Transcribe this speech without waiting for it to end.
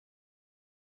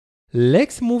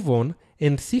Let's move on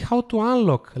and see how to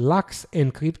unlock LUKS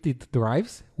encrypted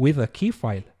drives with a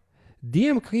Keyfile.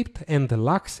 De-encrypt and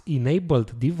LUKS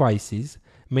enabled devices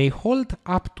may hold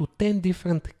up to 10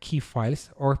 different key files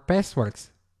or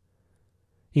passwords.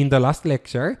 In the last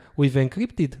lecture, we've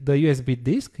encrypted the USB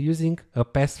disk using a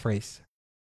passphrase.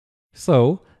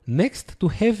 So, next to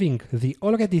having the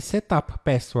already set up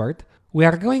password, we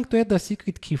are going to add a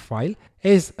secret key file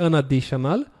as an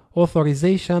additional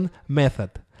authorization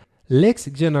method. Let's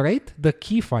generate the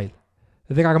key file.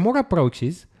 There are more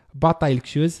approaches, but I'll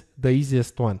choose the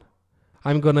easiest one.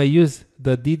 I'm gonna use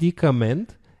the dd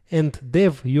command and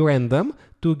dev urandom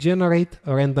to generate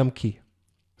a random key.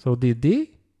 So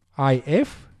dd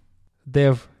if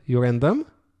dev urandom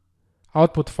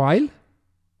output file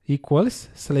equals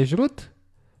 /root,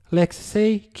 let's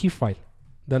say key file,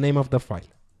 the name of the file.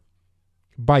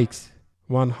 Bytes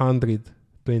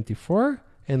 124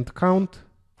 and count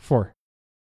 4.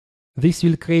 This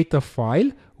will create a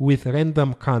file with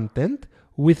random content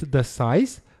with the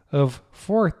size of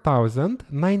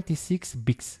 4096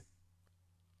 bits,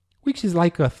 which is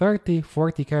like a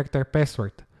 30-40 character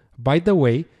password. By the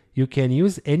way, you can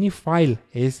use any file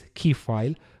as key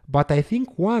file, but I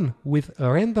think one with a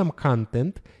random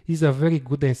content is a very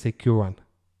good and secure one.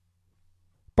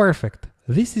 Perfect.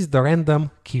 This is the random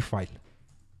key file.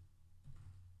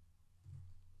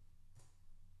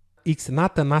 It's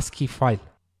not an ASCII file.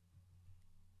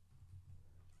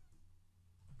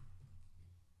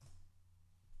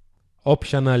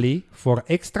 Optionally, for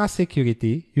extra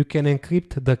security, you can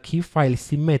encrypt the key file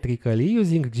symmetrically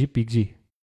using GPG.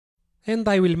 And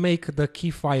I will make the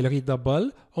key file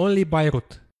readable only by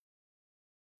root.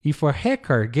 If a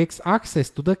hacker gets access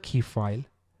to the key file,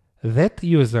 that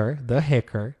user, the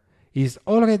hacker, is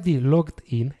already logged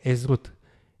in as root,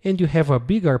 and you have a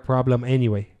bigger problem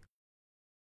anyway.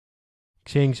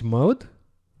 Change mode,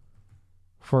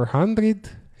 400,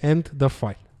 and the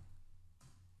file.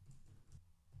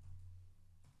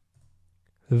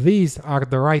 These are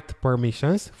the right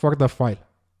permissions for the file.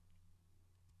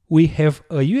 We have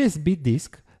a USB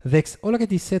disk that's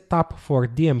already set up for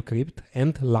de-encrypt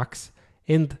and LUKS,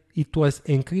 and it was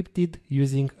encrypted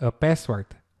using a password.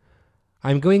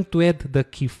 I'm going to add the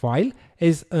key file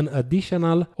as an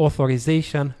additional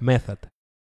authorization method.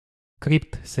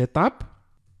 Crypt setup,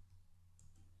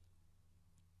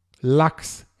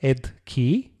 LUKS add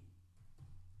key,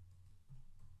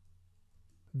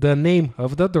 the name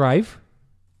of the drive,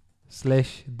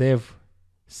 /dev/sdb.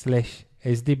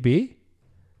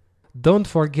 Don't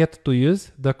forget to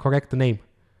use the correct name.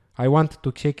 I want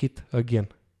to check it again.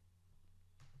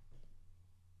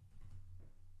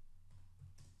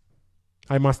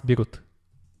 I must be root.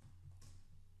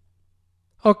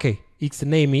 Okay, its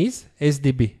name is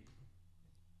SDB.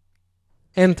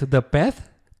 And the path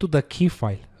to the key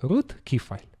file, root key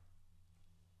file.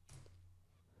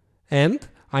 And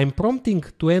I'm prompting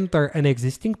to enter an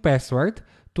existing password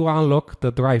to unlock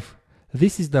the drive.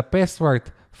 This is the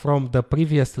password from the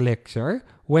previous lecture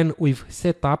when we've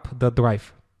set up the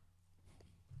drive.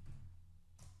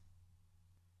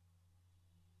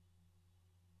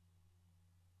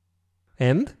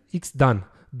 And it's done.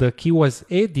 The key was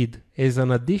added as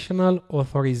an additional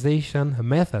authorization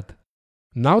method.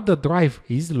 Now the drive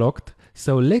is locked,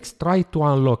 so let's try to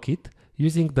unlock it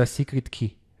using the secret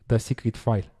key, the secret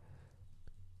file.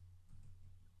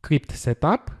 Crypt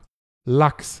setup,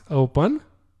 LUKS open,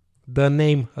 the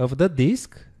name of the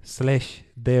disk, /dev/sdb,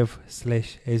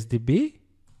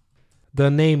 the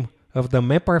name of the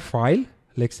mapper file,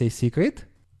 let's say secret,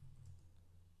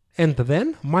 and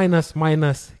then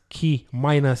 --key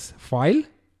 -file,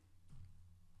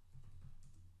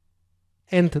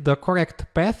 and the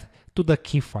correct path to the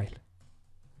key file,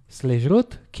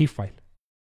 /root key file.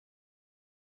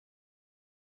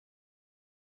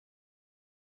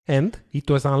 And it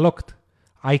was unlocked.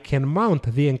 I can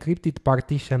mount the encrypted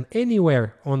partition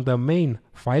anywhere on the main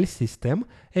file system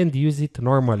and use it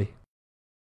normally.